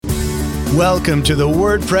Welcome to the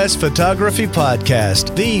WordPress Photography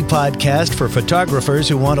Podcast, the podcast for photographers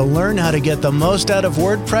who want to learn how to get the most out of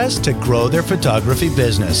WordPress to grow their photography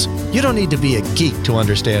business. You don't need to be a geek to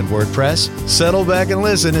understand WordPress. Settle back and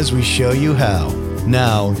listen as we show you how.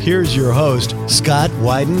 Now, here's your host, Scott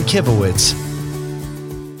Wyden-Kivowitz.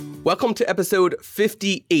 Welcome to episode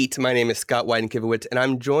 58. My name is Scott Wyden-Kivowitz, and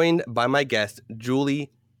I'm joined by my guest, Julie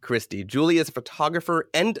Christie. Julie is a photographer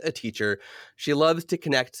and a teacher. She loves to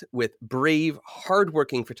connect with brave,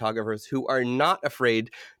 hardworking photographers who are not afraid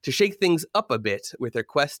to shake things up a bit with their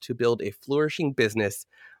quest to build a flourishing business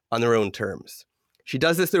on their own terms. She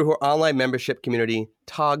does this through her online membership community,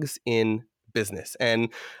 Togs in Business. And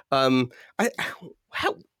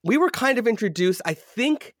we were kind of introduced, I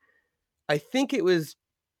think it was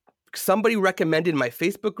somebody recommended my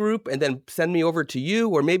Facebook group and then send me over to you,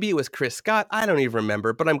 or maybe it was Chris Scott. I don't even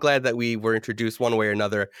remember, but I'm glad that we were introduced one way or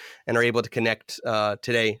another and are able to connect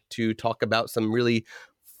today to talk about some really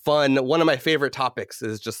fun. One of my favorite topics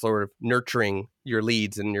is just sort of nurturing your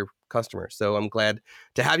leads and your customers. So I'm glad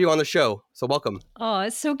to have you on the show. So welcome. Oh,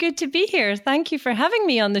 it's so good to be here. Thank you for having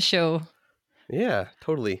me on the show. Yeah,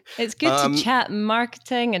 totally. It's good to chat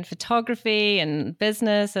marketing and photography and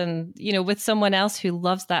business and, with someone else who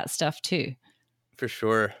loves that stuff too. For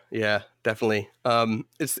sure. Yeah, definitely.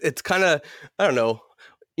 It's kind of, I don't know,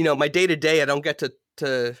 my day to day, I don't get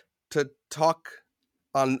to talk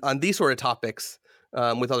on these sort of topics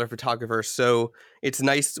with other photographers. So it's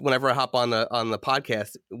nice whenever I hop on the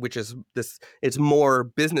podcast, which is it's more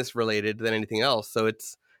business related than anything else. So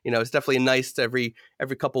it's definitely nice to every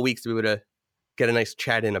couple of weeks to be able to get a nice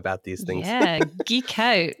chat in about these things. Yeah, geek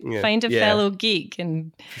out. Yeah, find a fellow geek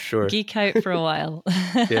and geek out for a while.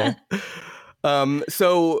 Yeah.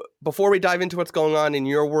 So before we dive into what's going on in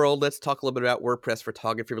your world, let's talk a little bit about WordPress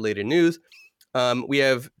photography related news. We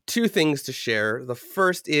have two things to share. The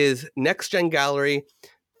first is Next Gen Gallery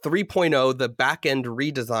 3.0, the backend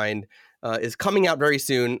redesign, is coming out very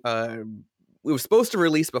soon. It was supposed to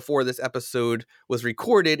release before this episode was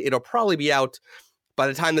recorded. It'll probably be out by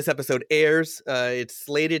the time this episode airs. It's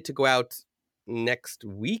slated to go out next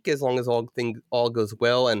week as long as all goes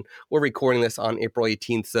well. And we're recording this on April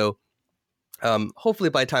 18th. So hopefully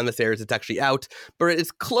by the time this airs, it's actually out. But it's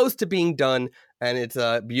close to being done. And it's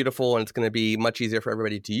beautiful. And it's going to be much easier for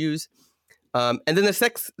everybody to use. And then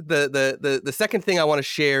the second thing I want to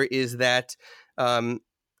share is that I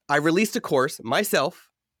released a course myself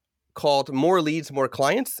called More Leads, More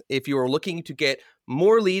Clients. If you are looking to get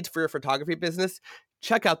more leads for your photography business,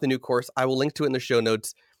 check out the new course. I will link to it in the show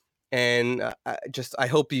notes. And I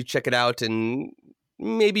hope you check it out, and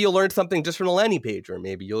maybe you'll learn something just from the landing page, or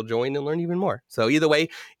maybe you'll join and learn even more. So either way,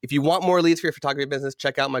 if you want more leads for your photography business,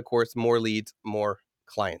 check out my course, More Leads, More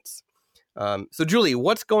Clients. So Julie,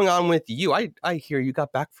 what's going on with you? I hear you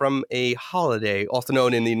got back from a holiday, also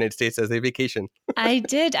known in the United States as a vacation. I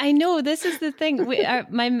did. I know. This is the thing.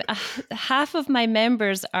 Half of my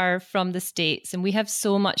members are from the States, and we have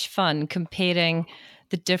so much fun comparing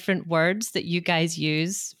the different words that you guys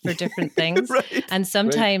use for different things. Right, and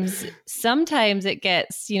sometimes it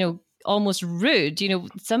gets, almost rude.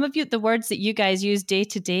 Some of the words that you guys use day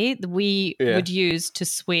to day, we would use to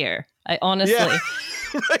swear. I honestly. Yeah.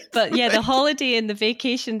 Right, but yeah, the holiday and the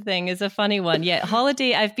vacation thing is a funny one. Yeah,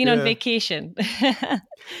 holiday, I've been on vacation. And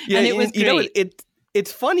it was great.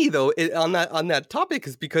 It's funny though on that topic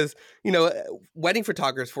is because, wedding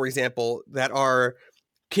photographers, for example, that are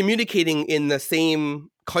communicating in the same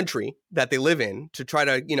country that they live in to try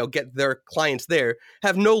to, get their clients there,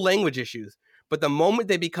 have no language issues. But the moment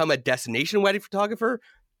they become a destination wedding photographer,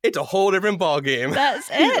 it's a whole different ballgame. That's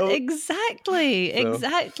it. Exactly.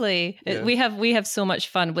 Yeah. We have so much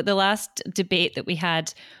fun. But the last debate that we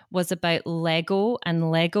had was about Lego and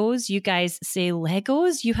Legos. You guys say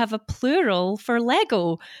Legos. You have a plural for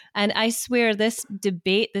Lego. And I swear this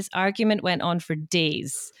argument went on for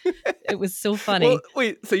days. It was so funny. Well,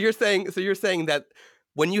 wait, so you're saying that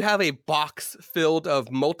when you have a box filled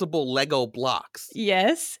of multiple Lego blocks,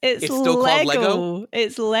 yes, it's still called Lego.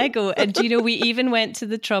 It's Lego. And we even went to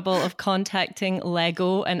the trouble of contacting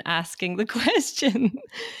Lego and asking the question.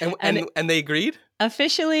 And they agreed?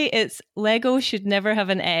 Officially, it's Lego should never have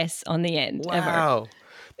an S on the end. Wow.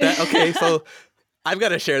 Ever. Okay, so I've got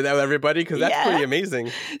to share that with everybody because that's pretty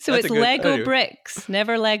amazing. So it's Lego bricks,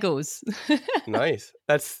 never Legos. Nice.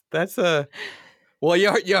 That's a... Well,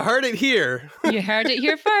 you heard it here. You heard it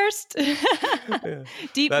here first. Yeah,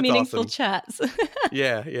 deep, meaningful chats.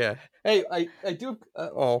 Yeah. Hey, I do.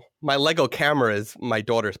 My Lego camera is my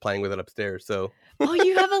daughter's playing with it upstairs. So Oh,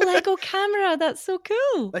 you have a Lego camera. That's so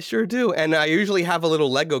cool. I sure do. And I usually have a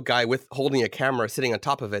little Lego guy with holding a camera sitting on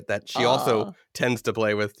top of it that she also Oh, tends to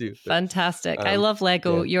play with too. But, fantastic. I love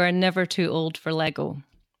Lego. yeah. You are never too old for Lego.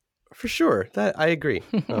 For sure. That I agree.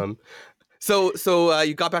 So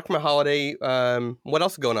you got back from a holiday. What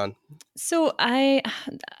else is going on? So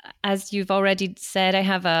as you've already said, I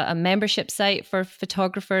have a membership site for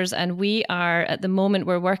photographers, and we are at the moment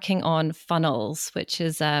we're working on funnels, which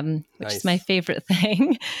is Nice. my favorite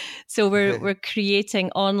thing. So we're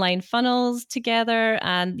creating online funnels together,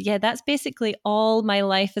 and yeah, that's basically all my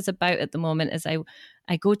life is about at the moment. Is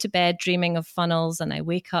I go to bed dreaming of funnels, and I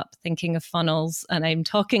wake up thinking of funnels, and I'm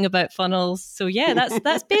talking about funnels. So yeah,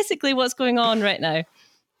 that's basically what's going on right now.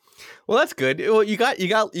 Well, that's good. Well, you got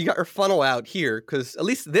your funnel out here because at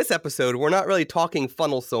least this episode we're not really talking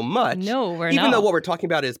funnel so much. No, we're not. Even though what we're talking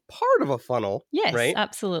about is part of a funnel. Yes, right?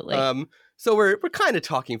 Absolutely. So we're kind of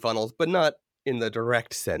talking funnels, but not in the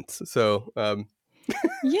direct sense. So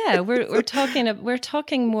yeah, we're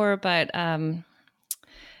talking more about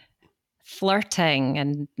flirting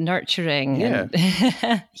and nurturing. Yeah.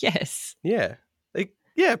 And yes. Yeah.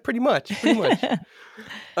 Pretty much.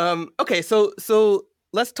 Okay, so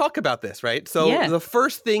let's talk about this, right? So the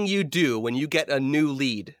first thing you do when you get a new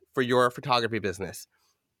lead for your photography business,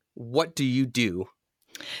 what do you do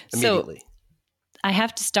immediately? So I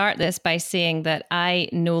have to start this by saying that I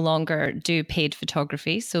no longer do paid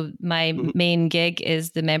photography. So my main gig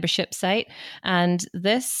is the membership site. And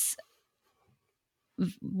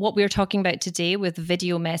what we're talking about today with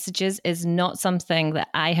video messages is not something that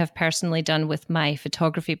I have personally done with my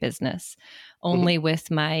photography business, only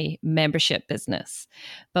with my membership business.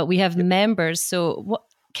 But we have members. So what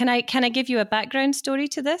can I give you a background story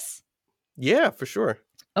to this? Yeah, for sure.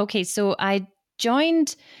 Okay, so I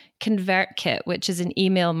joined ConvertKit, which is an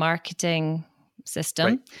email marketing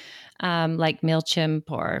system, like MailChimp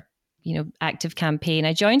or ActiveCampaign.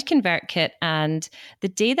 I joined ConvertKit, and the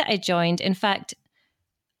day that I joined, in fact,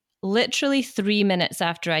 literally 3 minutes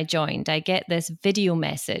after I joined, I get this video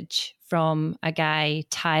message from a guy,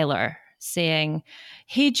 Tyler, saying,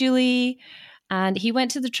 "Hey, Julie." And he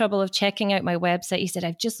went to the trouble of checking out my website. He said,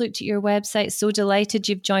 "I've just looked at your website. So delighted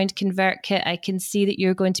you've joined ConvertKit. I can see that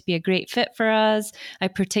you're going to be a great fit for us. I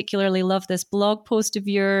particularly love this blog post of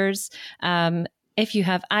yours. If you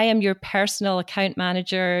have, I am your personal account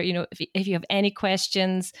manager. If you have any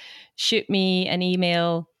questions, shoot me an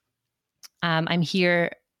email. I'm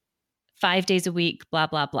here 5 days a week, blah,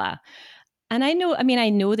 blah, blah." And I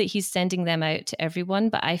know that he's sending them out to everyone,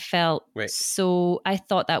 but I felt I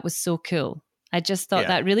thought that was so cool. I just thought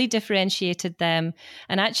that really differentiated them.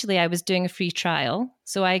 And actually I was doing a free trial.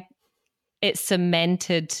 So it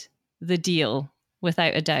cemented the deal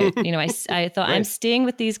without a doubt. I thought I'm staying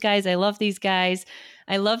with these guys. I love these guys.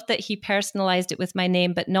 I love that he personalized it with my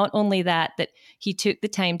name, but not only that he took the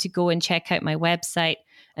time to go and check out my website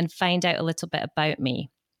and find out a little bit about me.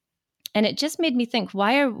 And it just made me think,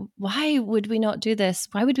 why would we not do this?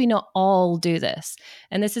 Why would we not all do this?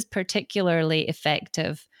 And this is particularly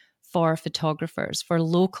effective for photographers, for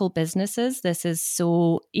local businesses. This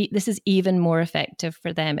is even more effective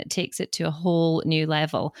for them. It takes it to a whole new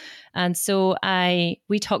level. And so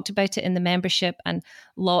we talked about it in the membership, and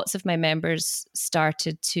lots of my members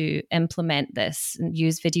started to implement this and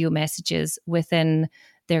use video messages within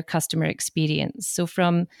their customer experience. So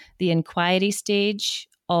from the inquiry stage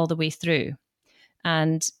all the way through.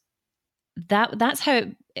 And that's how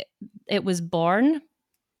it was born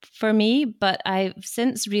for me. But I've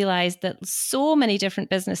since realized that so many different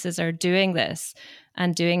businesses are doing this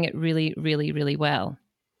and doing it really, really, really well.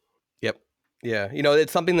 Yep. Yeah.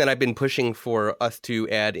 It's something that I've been pushing for us to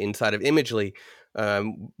add inside of Imagely.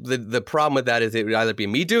 The problem with that is it would either be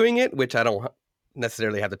me doing it, which I don't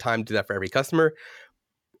necessarily have the time to do that for every customer,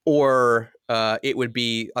 or it would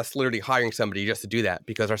be us literally hiring somebody just to do that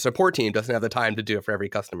because our support team doesn't have the time to do it for every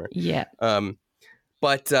customer. Yeah.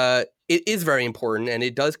 But it is very important, and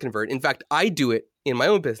it does convert. In fact, I do it in my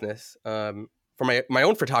own business for my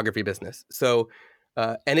own photography business. So,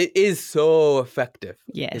 and it is so effective.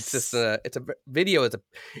 Yes. It's just it's a video.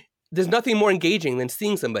 There's nothing more engaging than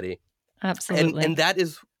seeing somebody. Absolutely. And that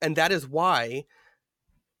is why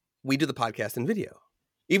we do the podcast and video.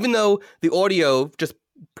 Even though the audio, just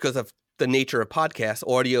because of the nature of podcasts,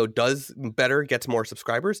 audio does better, gets more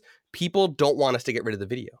subscribers. People don't want us to get rid of the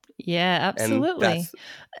video. Yeah, absolutely.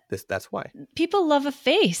 And that's why. People love a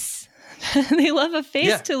face. They love a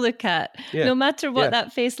face to look at. Yeah. No matter what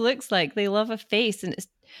that face looks like, they love a face. And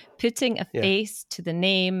putting a face to the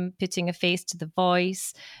name, putting a face to the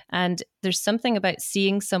voice. And there's something about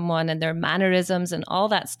seeing someone and their mannerisms and all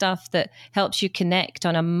that stuff that helps you connect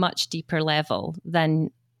on a much deeper level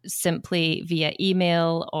than simply via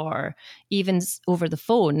email or even over the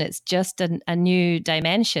phone. It's just a new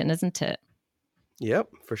dimension, isn't it? Yep,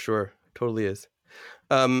 for sure. Totally is.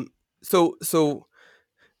 So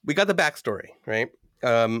we got the backstory, right?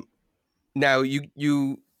 Now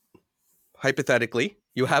you hypothetically,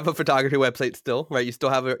 you have a photography website still, right? You still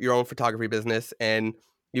have your own photography business and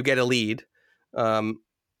you get a lead.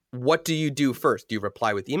 What do you do first? Do you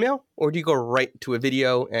reply with email or do you go right to a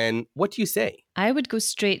video? And what do you say? I would go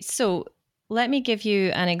straight. So let me give you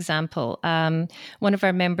an example. One of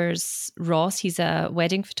our members, Ross, he's a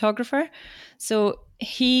wedding photographer. So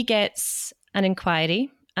he gets an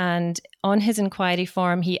inquiry, and on his inquiry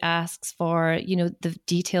form, he asks for, the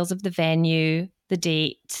details of the venue, the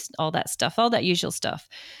date, all that stuff, all that usual stuff.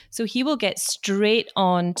 So he will get straight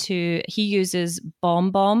on to, he uses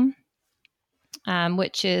BombBomb,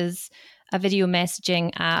 which is a video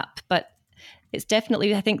messaging app, but it's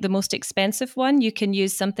definitely, I think, the most expensive one. You can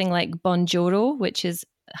use something like Bonjoro, which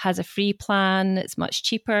has a free plan. It's much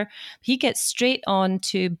cheaper. He gets straight on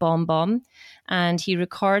to BombBomb and he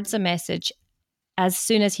records a message as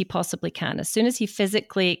soon as he possibly can, as soon as he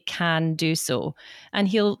physically can do so. And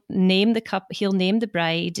he'll name the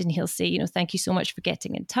bride, and he'll say, thank you so much for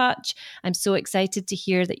getting in touch. I'm so excited to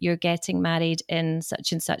hear that you're getting married in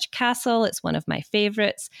such and such castle. It's one of my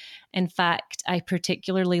favorites. In fact, I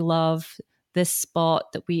particularly love this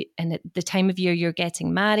spot and at the time of year you're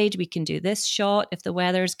getting married, we can do this shot if the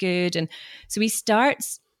weather's good. And so he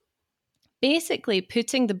starts basically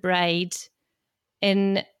putting the bride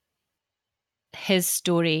in his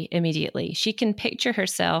story immediately. She can picture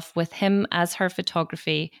herself with him as her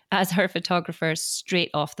photographer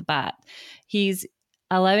straight off the bat. He's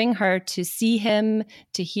allowing her to see him,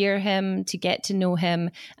 to hear him, to get to know him,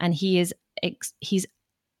 and he's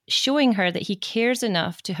showing her that he cares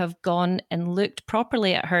enough to have gone and looked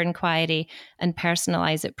properly at her inquiry and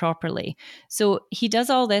personalize it properly. So he does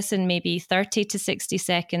all this in maybe 30 to 60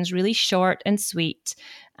 seconds, really short and sweet.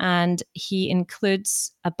 And he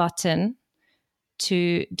includes a button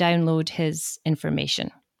to download his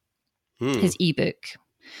information, his ebook.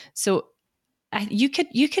 So you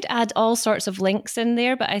could add all sorts of links in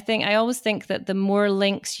there, but I always think that the more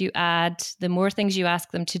links you add, the more things you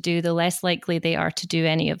ask them to do, the less likely they are to do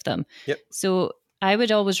any of them. Yep. So I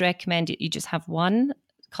would always recommend you just have one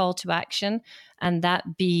call to action, and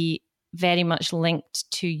that be very much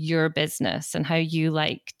linked to your business and how you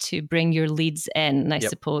like to bring your leads in, I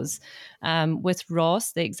suppose. With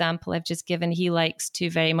Ross, the example I've just given, he likes to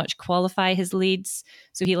very much qualify his leads.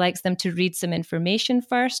 So he likes them to read some information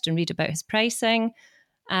first and read about his pricing.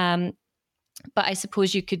 But I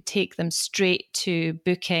suppose you could take them straight to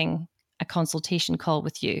booking a consultation call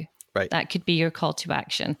with you. Right. That could be your call to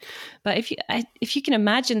action. But if you can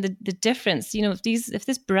imagine the difference, if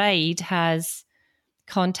this bride has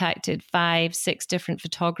contacted 5-6 different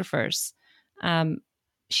photographers,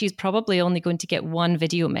 she's probably only going to get one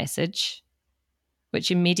video message,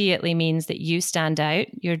 which immediately means that you stand out,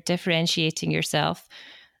 you're differentiating yourself,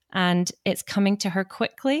 and it's coming to her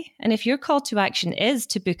quickly. And if your call to action is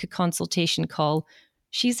to book a consultation call,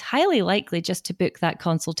 she's highly likely just to book that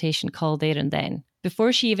consultation call there and then,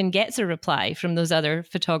 before she even gets a reply from those other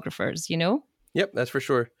photographers, Yep, that's for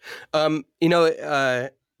sure.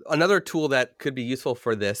 Another tool that could be useful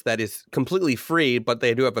for this that is completely free, but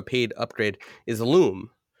they do have a paid upgrade, is Loom.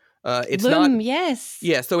 It's Loom, not, yes.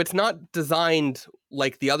 Yeah, so it's not designed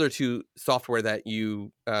like the other two software that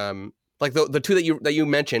you, like the two that you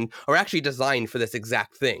mentioned are actually designed for this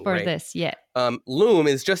exact thing. For right? this, yeah. Loom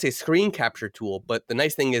is just a screen capture tool, but the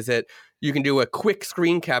nice thing is that you can do a quick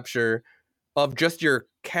screen capture of just your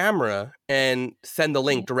camera and send the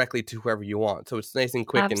link directly to whoever you want. So it's nice and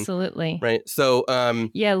quick. Absolutely. Right. So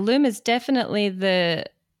Loom is definitely the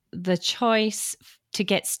choice to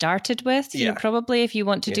get started with. Probably if you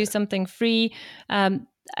want to do something free.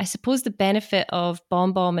 I suppose the benefit of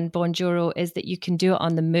BombBomb and Bonjoro is that you can do it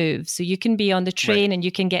on the move. So you can be on the train and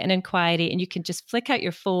you can get an inquiry and you can just flick out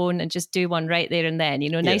your phone and just do one right there and then,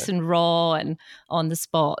 nice and raw and on the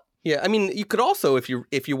spot. Yeah, I mean, you could also, if you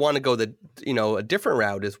want to go a different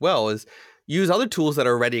route as well, is use other tools that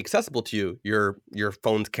are already accessible to you. Your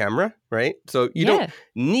phone's camera, right? So you don't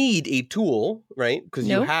need a tool, right? Because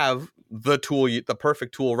you have the tool, the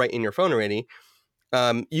perfect tool, right in your phone already.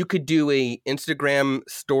 You could do a Instagram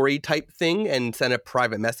story type thing and send a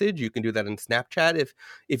private message. You can do that in Snapchat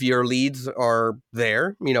if your leads are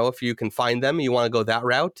there. If you can find them, you want to go that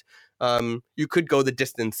route. You could go the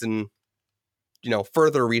distance and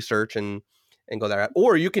further research and go that route.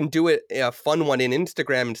 Or you can do it a fun one in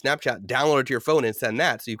Instagram and Snapchat, download it to your phone and send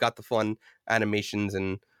that. So you've got the fun animations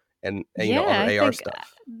and other AR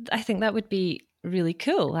stuff. I think that would be really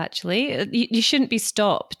cool, actually. You shouldn't be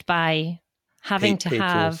stopped by having to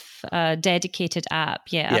have a dedicated app.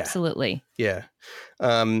 Yeah, absolutely. Yeah.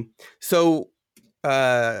 So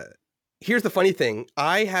here's the funny thing.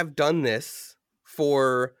 I have done this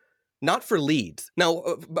not for leads. Now,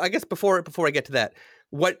 I guess before I get to that,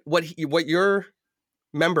 what your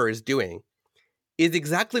member is doing is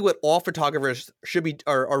exactly what all photographers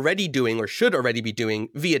are already doing or should already be doing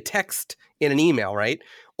via text in an email, right?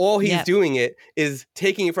 All he's doing it is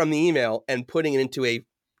taking it from the email and putting it into a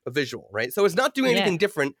visual, right? So it's not doing anything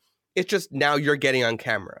different. It's just now you're getting on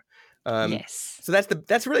camera. Yes. So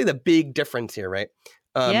that's really the big difference here, right?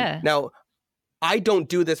 Now, I don't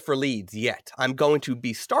do this for leads yet. I'm going to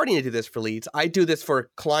be starting to do this for leads. I do this for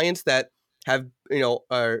clients that have,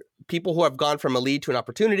 are people who have gone from a lead to an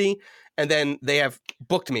opportunity, and then they have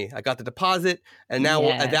booked me. I got the deposit, and now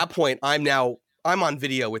at that point, I'm on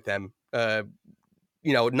video with them.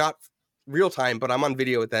 Not real time, but I'm on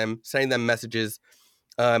video with them, sending them messages.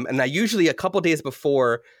 And I usually a couple days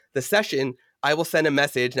before the session, I will send a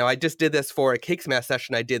message. Now, I just did this for a Cake Smash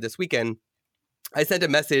session I did this weekend. I sent a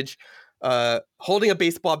message holding a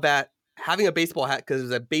baseball bat, having a baseball hat because it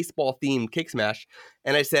was a baseball themed Cake Smash.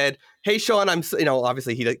 And I said, "Hey, Sean,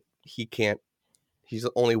 obviously he can't. He's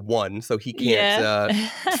only one, so he can't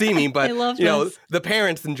see me. But the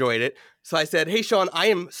parents enjoyed it. So I said, "Hey, Sean, I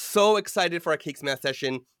am so excited for our Cake Smash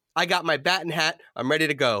session. I got my bat and hat. I'm ready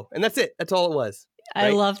to go." And that's it. That's all it was. Right? I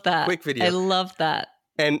love that. Quick video. I love that.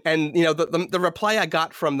 And the reply I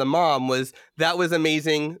got from the mom was, "That was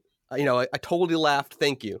amazing. I totally laughed.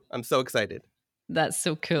 Thank you. I'm so excited." That's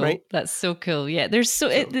so cool. Right? That's so cool. Yeah, there's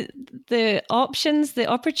the options, the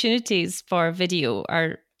opportunities for video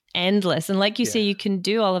are endless. And like you say, you can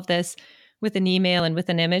do all of this with an email and with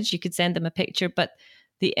an image. You could send them a picture, but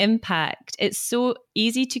the impact, it's so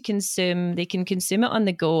easy to consume. They can consume it on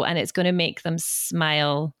the go, and it's going to make them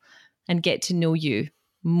smile and get to know you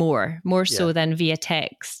more so than via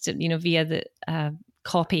text, via the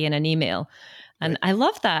copy in an email. And I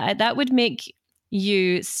love that. That would make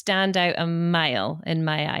you stand out a mile in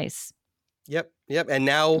my eyes. Yep. And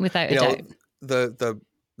now, without a doubt,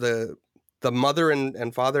 the mother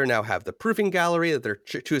and father now have the proofing gallery that they're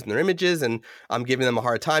choosing their images, and I'm giving them a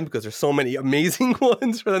hard time because there's so many amazing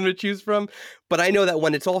ones for them to choose from. But I know that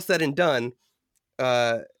when it's all said and done,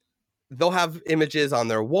 they'll have images on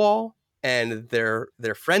their wall, and their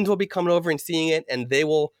friends will be coming over and seeing it, and they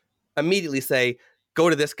will immediately say, "Go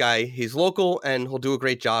to this guy. He's local and he'll do a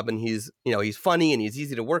great job, and he's funny and he's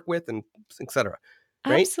easy to work with, and etc."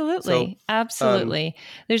 Right? Absolutely. So, absolutely.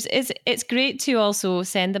 It's great to also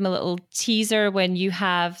send them a little teaser when you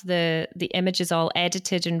have the images all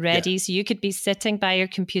edited and ready. So you could be sitting by your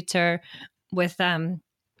computer with the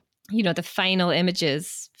final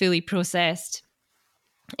images fully processed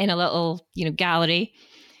in a little, gallery.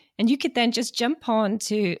 And you could then just jump on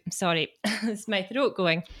to, sorry, it's my throat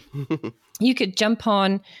going. You could jump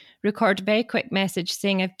on, record a very quick message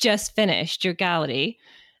saying, "I've just finished your gallery.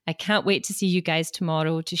 I can't wait to see you guys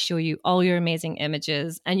tomorrow to show you all your amazing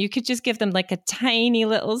images." And you could just give them like a tiny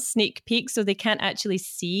little sneak peek so they can't actually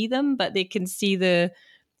see them, but they can see the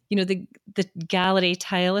gallery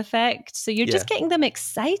tile effect. So you're just getting them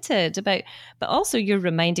excited about, but also you're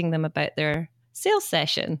reminding them about their sales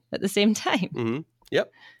session at the same time. Mm-hmm.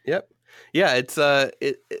 Yep. Yeah, it's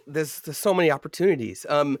there's so many opportunities.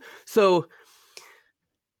 So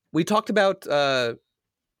we talked about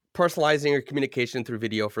personalizing your communication through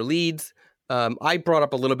video for leads. I brought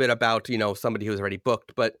up a little bit about somebody who's already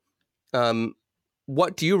booked, but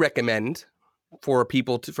what do you recommend for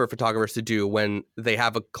photographers to do when they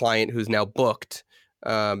have a client who's now booked?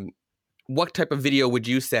 What type of video would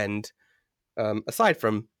you send aside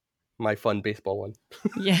from my fun baseball one?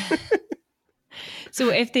 Yeah. So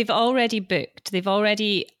if they've already booked, they've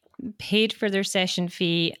already paid for their session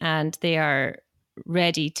fee, and they are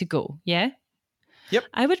ready to go. Yeah. Yep.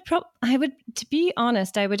 I would, to be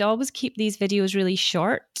honest, I would always keep these videos really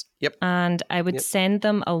short. Yep. And I would send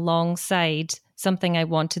them alongside something I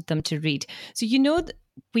wanted them to read. So,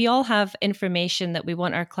 we all have information that we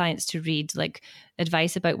want our clients to read, like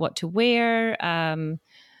advice about what to wear,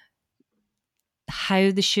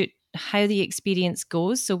 how the experience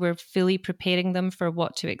goes. So we're fully preparing them for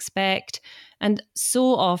what to expect. And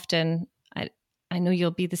so often, I know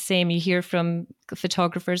you'll be the same. You hear from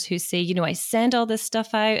photographers who say, I send all this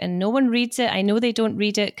stuff out and no one reads it. I know they don't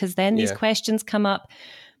read it because then these questions come up.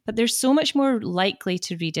 But they're so much more likely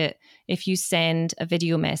to read it if you send a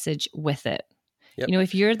video message with it. Yep. You know,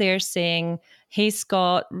 if you're there saying, hey,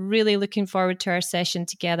 Scott, really looking forward to our session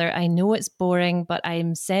together. I know it's boring, but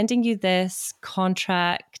I'm sending you this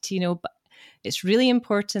contract, you know, but it's really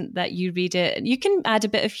important that you read it. You can add a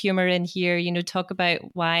bit of humor in here, you know, talk about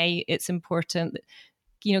why it's important,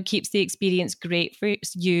 you know, keeps the experience great for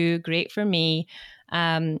you, great for me.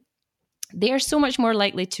 They are so much more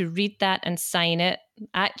likely to read that and sign it,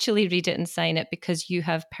 actually read it and sign it, because you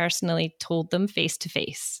have personally told them face to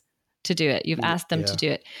face to do it. You've asked them to do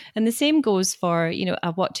it. And the same goes for, you know,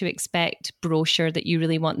 a what to expect brochure that you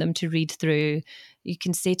really want them to read through. You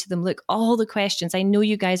can say to them, look, all the questions, I know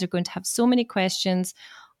you guys are going to have so many questions.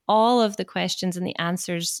 All of the questions and the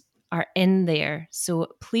answers are in there. So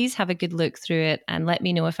please have a good look through it and let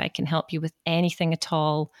me know if I can help you with anything at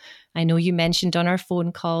all. I know you mentioned on our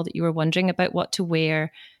phone call that you were wondering about what to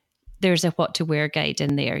wear. There's a what to wear guide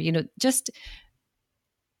in there. You know, just,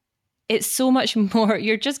 it's so much more.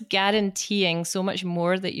 You're just guaranteeing so much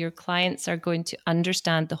more that your clients are going to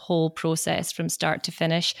understand the whole process from start to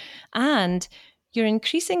finish. And you're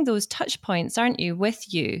increasing those touch points, aren't you,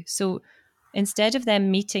 with you? So instead of them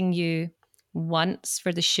meeting you once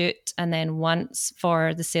for the shoot and then once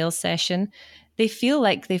for the sales session, they feel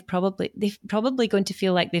like they've probably going to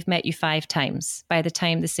feel like they've met you 5 times by the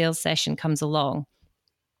time the sales session comes along.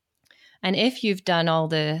 And if you've done all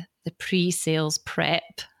the pre-sales prep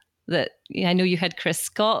that I know you had Chris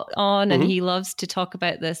Scott on, and he loves to talk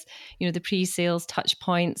about this, you know, the pre-sales touch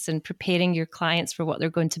points and preparing your clients for what they're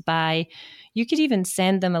going to buy. You could even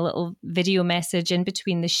send them a little video message in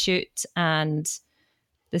between the shoot and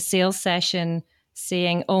the sales session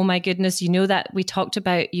saying, oh my goodness, you know that we talked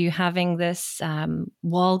about you having this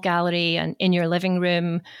wall gallery and in your living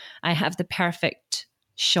room. I have the perfect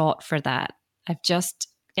shot for that. I've just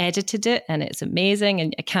edited it and it's amazing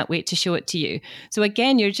and I can't wait to show it to you. So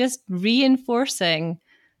again, you're just reinforcing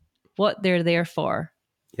what they're there for.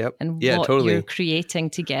 Yep. And yeah, what totally. you're creating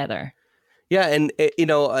together. Yeah. And, you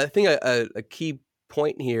know, I think a key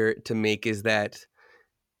point here to make is that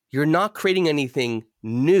you're not creating anything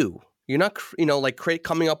new. You're not, you know, like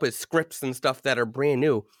coming up with scripts and stuff that are brand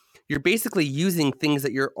new. You're basically using things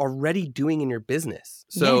that you're already doing in your business.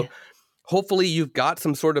 So hopefully you've got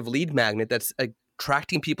some sort of lead magnet that's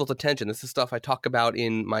attracting people's attention. This is stuff I talk about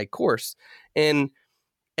in my course. And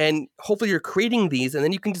hopefully you're creating these, and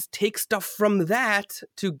then you can just take stuff from that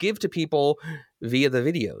to give to people via the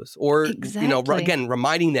videos, or you know, again,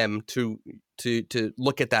 reminding them to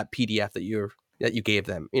look at that PDF that you gave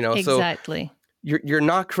them. You know, exactly. So you're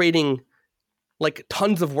not creating like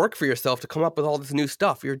tons of work for yourself to come up with all this new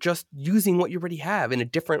stuff. You're just using what you already have in a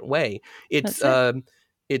different way. It's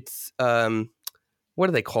what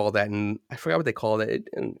do they call that? And I forgot what they call it.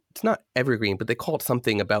 And it's not evergreen, but they call it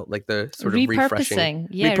something about like the sort of refreshing.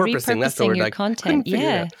 Yeah, repurposing that's the word. your content.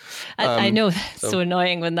 Yeah. I know. It's so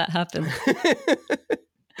annoying when that happens.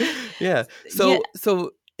 Yeah. So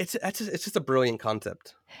it's just a brilliant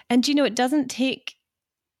concept. And you know, it doesn't take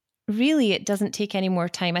any more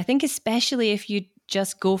time. I think especially if you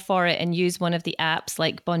just go for it and use one of the apps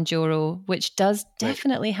like Bonjoro, which does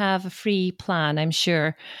definitely have a free plan, I'm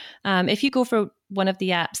sure. If you go for one of the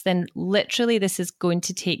apps, then literally this is going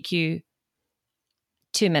to take you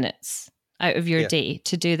 2 minutes out of your day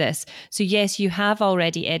to do this. So yes, you have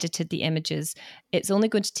already edited the images. It's only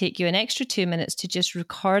going to take you an extra 2 minutes to just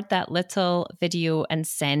record that little video and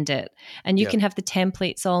send it. And you can have the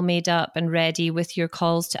templates all made up and ready with your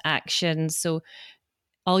calls to action. So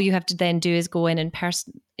all you have to then do is go in and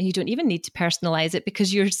you don't even need to personalize it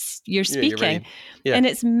because you're speaking. And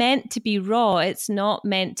it's meant to be raw. It's not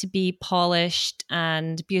meant to be polished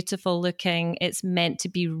and beautiful looking. It's meant to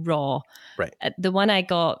be raw. Right. The one I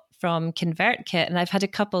got from ConvertKit, and I've had a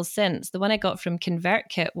couple since, the one I got from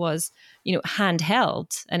ConvertKit was, you know,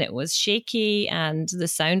 handheld, and it was shaky and the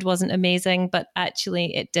sound wasn't amazing, but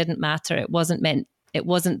actually it didn't matter. It wasn't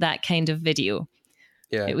that kind of video.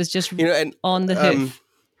 Yeah. It was just, you know, and on the hoof.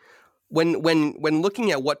 When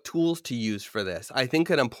looking at what tools to use for this, I think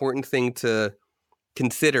an important thing to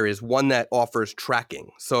consider is one that offers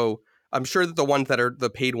tracking. So I'm sure that the ones that are the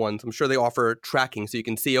paid ones, I'm sure they offer tracking, so you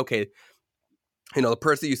can see, okay, you know, the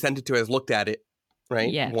person you sent it to has looked at it,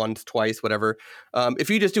 right? Yeah. Once, twice, whatever. If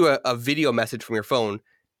you just do a video message from your phone,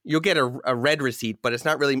 you'll get a red receipt, but it's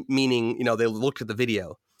not really meaning, you know, they looked at the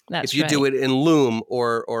video. That's if you do it in Loom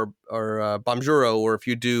or Bonjoro, or if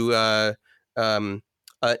you do an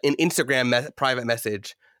Instagram private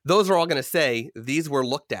message, those are all going to say these were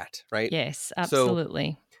looked at, right? Yes,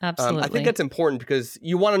 absolutely. So, absolutely. I think that's important because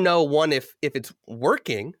you want to know, one, if it's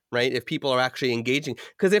working, right? If people are actually engaging.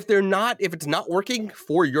 Because if it's not working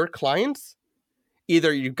for your clients,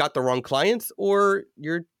 either you've got the wrong clients or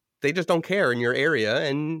you're they just don't care in your area,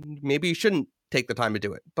 and maybe you shouldn't take the time to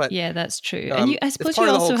do it. But yeah, that's true. And I suppose it's part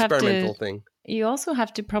you of the whole also have experimental to thing. You also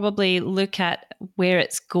have to probably look at where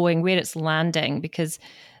it's going, where it's landing, because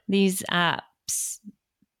these apps,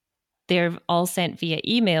 they're all sent via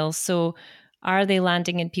email. So are they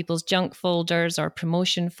landing in people's junk folders or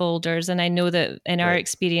promotion folders? And I know that in our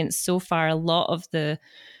experience so far, a lot of the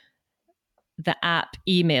app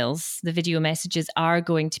emails, the video messages are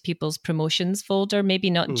going to people's promotions folder,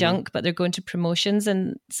 maybe not junk, but they're going to promotions,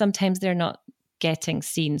 and sometimes they're not getting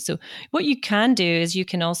seen. So what you can do is you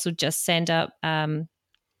can also just send up,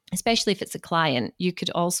 especially if it's a client, you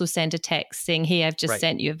could also send a text saying, hey, I've just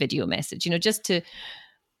sent you a video message, just to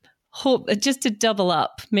double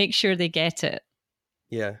up, make sure they get it.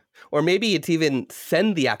 Yeah. Or maybe it's even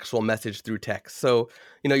send the actual message through text. So,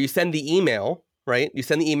 you send the email, right? You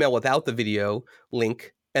send the email without the video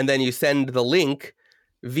link, and then you send the link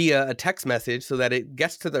via a text message so that it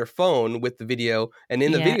gets to their phone with the video. And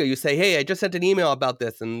in the video, you say, hey, I just sent an email about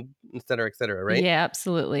this, and et cetera, right? Yeah,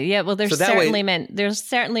 absolutely. Yeah, well, they're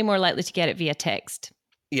certainly more likely to get it via text.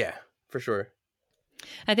 Yeah, for sure.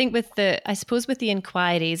 I think with the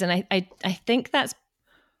inquiries, and I think that's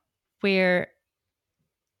where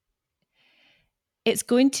it's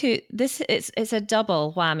going to, it's a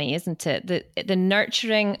double whammy, isn't it? The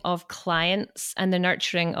nurturing of clients and the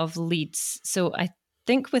nurturing of leads. So I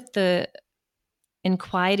think with the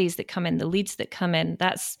inquiries that come in, the leads that come in,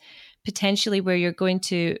 that's potentially where you're going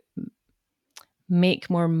to make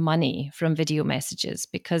more money from video messages,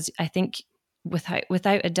 because I think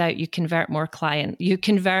without a doubt, you convert more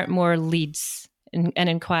leads and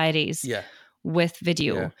inquiries with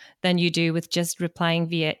video than you do with just replying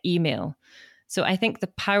via email. So I think the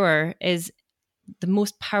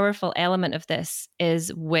most powerful element of this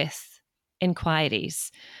is with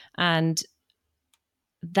inquiries. And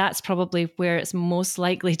that's probably where it's most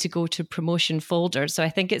likely to go to promotion folders. So I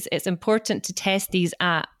think it's important to test these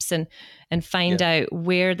apps and find out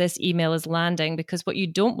where this email is landing, because what you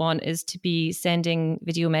don't want is to be sending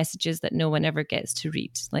video messages that no one ever gets to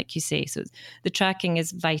read, like you say. So the tracking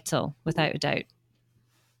is vital, without a doubt.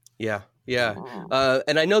 Yeah. Yeah.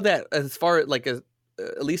 And I know that as far as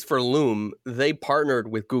at least for Loom, they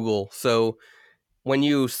partnered with Google. So when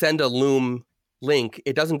you send a Loom link,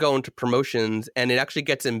 it doesn't go into promotions, and it actually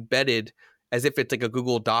gets embedded as if it's like a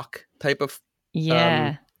Google Doc type of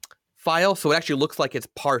file. So it actually looks like it's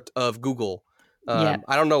part of Google. I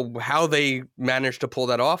don't know how they managed to pull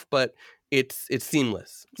that off, but it's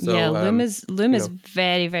seamless. So, Loom is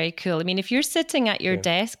very, very cool. I mean, if you're sitting at your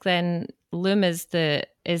desk, then Loom is the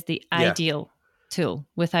ideal tool,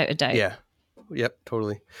 without a doubt. Yeah. Yep.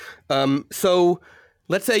 Totally. So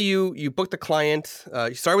let's say you booked a client.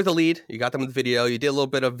 You started with a lead. You got them with video. You did a little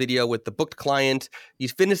bit of video with the booked client. You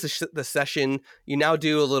finished the session. You now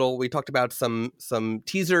do a little. We talked about some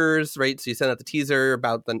teasers, right? So you send out the teaser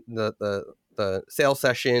about the sales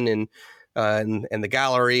session and the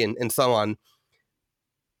gallery and so on.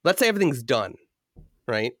 Let's say everything's done,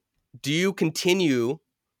 right? Do you continue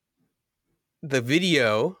the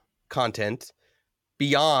video content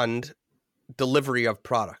beyond delivery of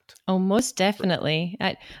product? Oh, most definitely.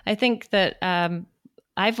 I think that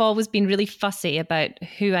I've always been really fussy about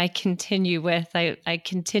who I continue with. I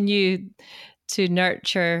continue to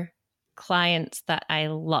nurture clients that I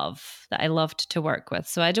loved to work with.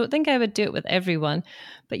 So I don't think I would do it with everyone.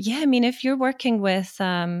 But yeah, I mean, if you're working with,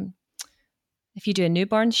 if you do a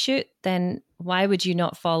newborn shoot, then why would you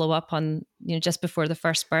not follow up on, just before the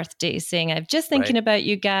first birthday, saying, I'm just thinking about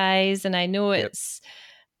you guys, and I know it's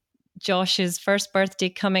Josh's first birthday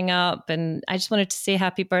coming up, and I just wanted to say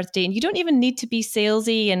happy birthday. And you don't even need to be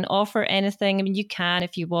salesy and offer anything. I mean, you can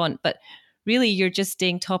if you want, but really you're just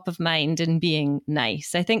staying top of mind and being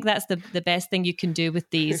nice. I think that's the best thing you can do with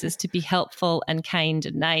these is to be helpful and kind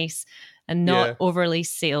and nice and not overly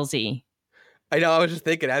salesy. I know. I was just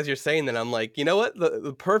thinking as you're saying that, I'm like, you know what?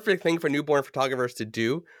 The perfect thing for newborn photographers to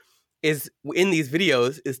do is in these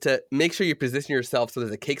videos is to make sure you position yourself so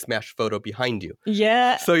there's a cake smash photo behind you.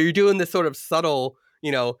 Yeah. So you're doing this sort of subtle,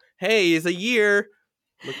 hey, it's a year.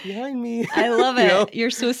 Look behind me. I love it.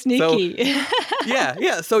 You're so sneaky. So,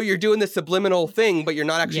 yeah. So you're doing this subliminal thing, but you're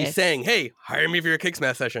not actually saying, hey, hire me for your cake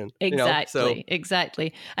smash session.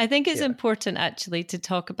 Exactly. I think it's important actually to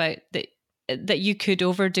talk about that you could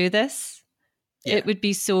overdo this. Yeah. It would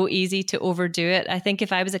be so easy to overdo it. I think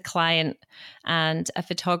if I was a client and a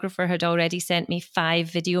photographer had already sent me 5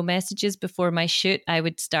 video messages before my shoot, I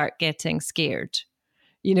would start getting scared.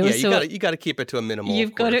 You got to keep it to a minimum.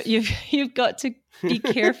 You've got to be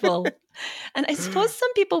careful. And I suppose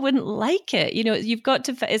some people wouldn't like it. You've got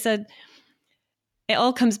to. it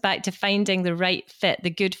all comes back to finding the right fit, the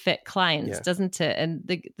good fit clients, Yeah. doesn't it?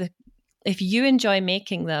 And if you enjoy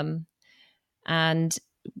making them and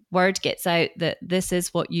word gets out that this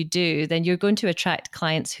is what you do, then you're going to attract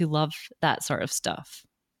clients who love that sort of stuff.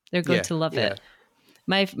 They're going to love it.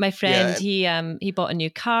 My friend, he bought a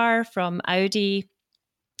new car from Audi,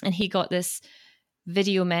 and he got this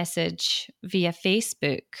video message via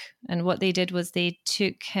Facebook. And what they did was they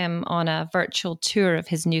took him on a virtual tour of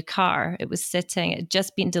his new car. It had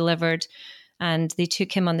just been delivered, and they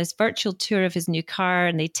took him on this virtual tour of his new car,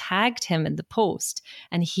 and they tagged him in the post.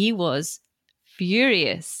 And he was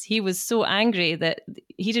furious. He was so angry that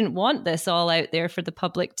he didn't want this all out there for the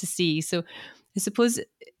public to see. So I suppose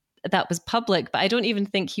that was public, but I don't even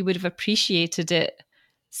think he would have appreciated it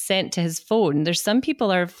sent to his phone. There's some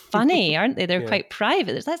people are funny, aren't they? They're quite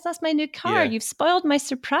private. That's my new car. You've spoiled my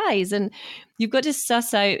surprise. And you've got to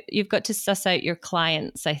suss out your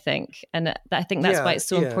clients, I think. And I think that's why it's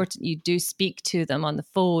so important you do speak to them on the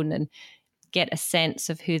phone and get a sense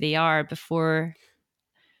of who they are before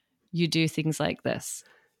you do things like this.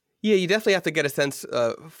 Yeah, you definitely have to get a sense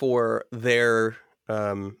for their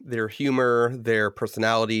humor, their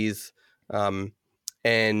personalities,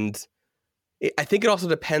 and I think it also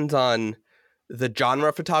depends on the genre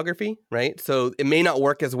of photography, right? So it may not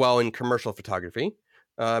work as well in commercial photography.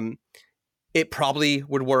 It probably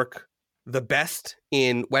would work the best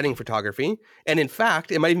in wedding photography, and in fact,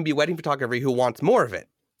 it might even be wedding photography who wants more of it,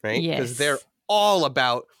 right? Because they're all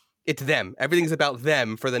about. It's them. Everything's about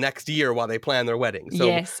them for the next year while they plan their wedding.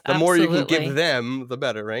 So the more you can give them, the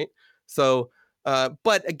better, right? So,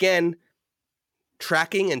 but again,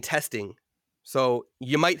 tracking and testing. So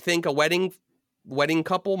you might think a wedding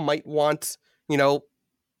couple might want,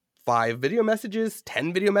 5 video messages,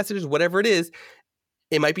 10 video messages, whatever it is.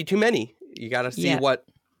 It might be too many. You got to see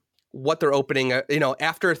what they're opening.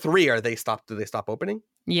 After 3, do they stop opening?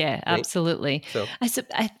 Yeah, right? Absolutely. So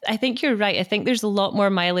I think you're right. I think there's a lot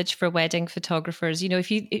more mileage for wedding photographers.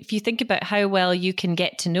 If you think about how well you can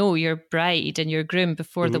get to know your bride and your groom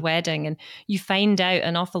before the wedding, and you find out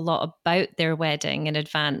an awful lot about their wedding in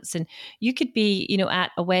advance, and you could be,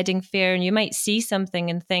 at a wedding fair and you might see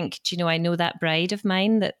something and think, I know that bride of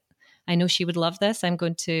mine that I know she would love this. I'm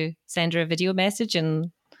going to send her a video message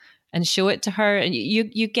and show it to her. And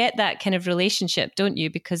you get that kind of relationship, don't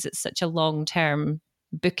you? Because it's such a long-term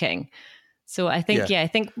booking. So I think, I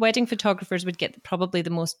think wedding photographers would get probably the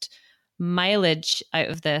most mileage out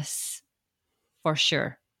of this for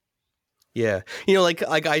sure. Yeah. Like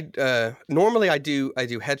I normally I do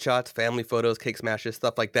headshots, family photos, cake smashes,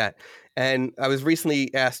 stuff like that. And I was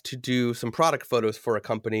recently asked to do some product photos for a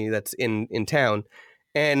company that's in town.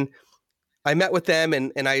 And I met with them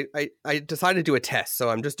and I decided to do a test. So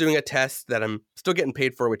I'm just doing a test that I'm still getting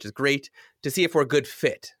paid for, which is great, to see if we're a good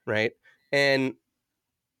fit, right? And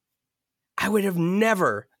I would have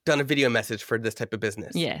never done a video message for this type of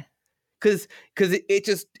business. Yeah. Because it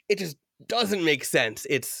just doesn't make sense.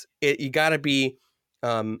 You got to be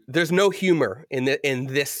there's no humor in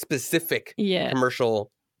this specific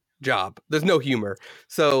commercial job. There's no humor.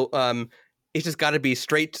 So it's just got to be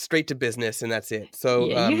straight to business, and that's it. So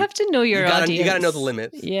you have to know your audience. You got to know the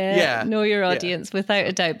limits. Yeah, know your audience without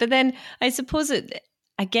a doubt. But then I suppose it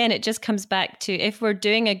just comes back to, if we're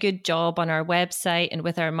doing a good job on our website and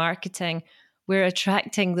with our marketing, we're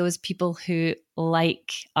attracting those people who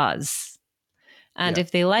like us. And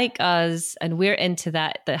if they like us and we're into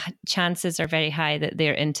that, the chances are very high that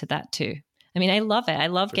they're into that too. I mean, I love it. I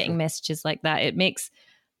love getting messages like that. It makes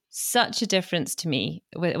such a difference to me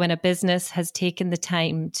when a business has taken the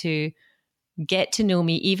time to get to know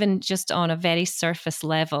me, even just on a very surface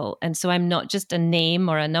level. And so I'm not just a name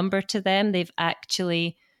or a number to them.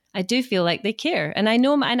 I do feel like they care. And I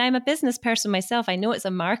know, and I'm a business person myself. I know it's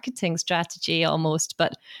a marketing strategy almost,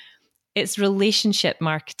 but it's relationship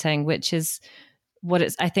marketing, which is what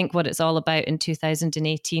it's all about in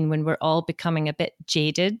 2018, when we're all becoming a bit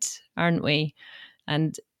jaded, aren't we?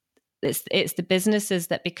 And it's the businesses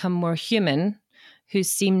that become more human who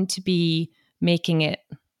seem to be making it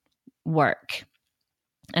work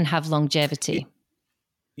and have longevity.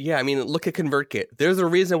 Yeah, I mean, look at ConvertKit. There's a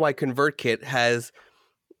reason why ConvertKit has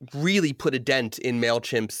really put a dent in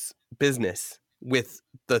MailChimp's business with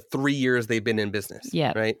the 3 years they've been in business.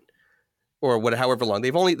 Yeah. Right? Or however long.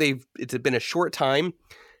 It's been a short time,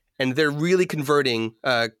 and they're really competing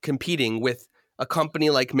with a company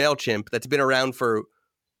like MailChimp that's been around for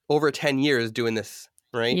over 10 years doing this,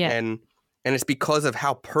 right? Yeah. And it's because of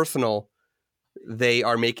how personal they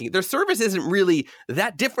are making. Their service isn't really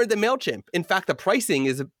that different than MailChimp. In fact, the pricing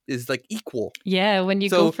is like equal. Yeah, when you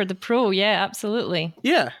go for the pro, yeah, absolutely.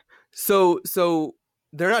 Yeah. So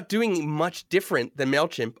they're not doing much different than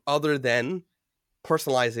MailChimp other than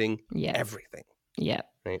personalizing everything. Yeah.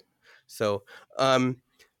 Right. So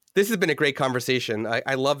this has been a great conversation.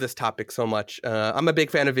 I love this topic so much. I'm a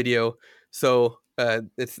big fan of video, so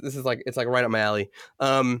it's like right up my alley.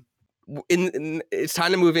 It's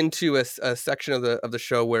time to move into a section of the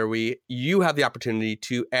show where you have the opportunity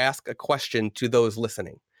to ask a question to those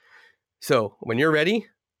listening. So when you're ready,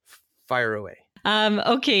 fire away.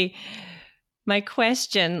 Okay. My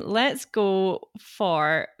question, let's go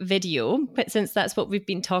for video, but since that's what we've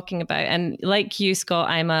been talking about. And like you,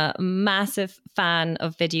 Scott, I'm a massive fan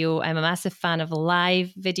of video. I'm a massive fan of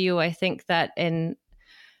live video. I think that in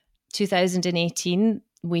 2018,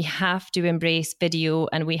 we have to embrace video,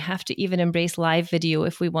 and we have to even embrace live video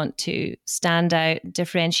if we want to stand out,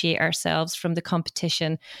 differentiate ourselves from the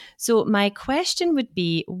competition. So my question would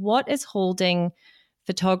be, what is holding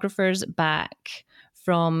photographers back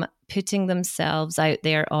from putting themselves out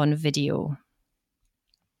there on video?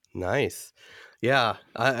 Nice. Yeah,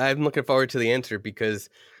 I'm looking forward to the answer because,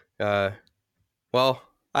 I know what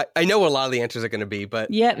a lot of the answers are going to be, but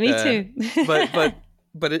yeah, me too.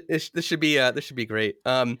 but this should be great.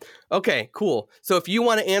 Okay, cool. So if you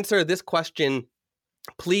want to answer this question,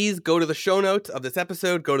 please go to the show notes of this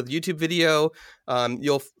episode. Go to the YouTube video.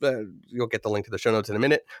 You'll get the link to the show notes in a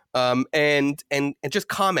minute. And just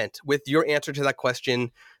comment with your answer to that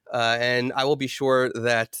question, and I will be sure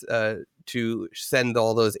that to send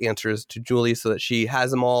all those answers to Julie so that she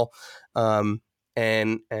has them all. And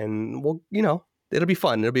we'll, it'll be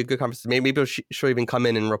fun. It'll be a good conversation. Maybe she'll even come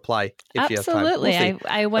in and reply if she has time. Absolutely,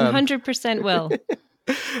 I 100% will.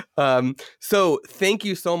 So thank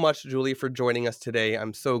you so much, Julie, for joining us today.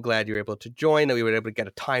 I'm so glad you were able to join, and we were able to get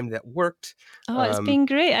a time that worked. Oh, it's been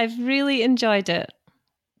great. I've really enjoyed it.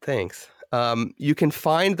 Thanks. You can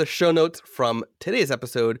find the show notes from today's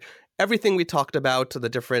episode, everything we talked about,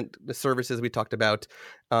 the services we talked about.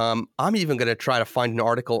 I'm even going to try to find an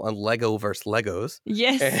article on Lego versus Legos.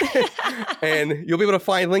 Yes. And you'll be able to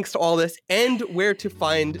find links to all this and where to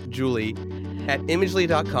find Julie at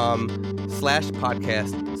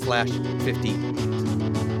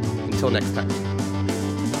imagely.com/podcast/50. Until next time.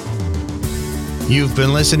 You've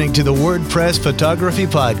been listening to the WordPress Photography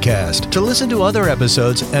Podcast. To listen to other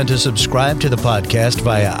episodes and to subscribe to the podcast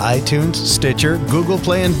via iTunes, Stitcher, Google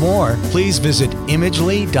Play, and more, please visit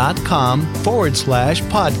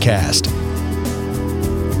imagely.com/podcast.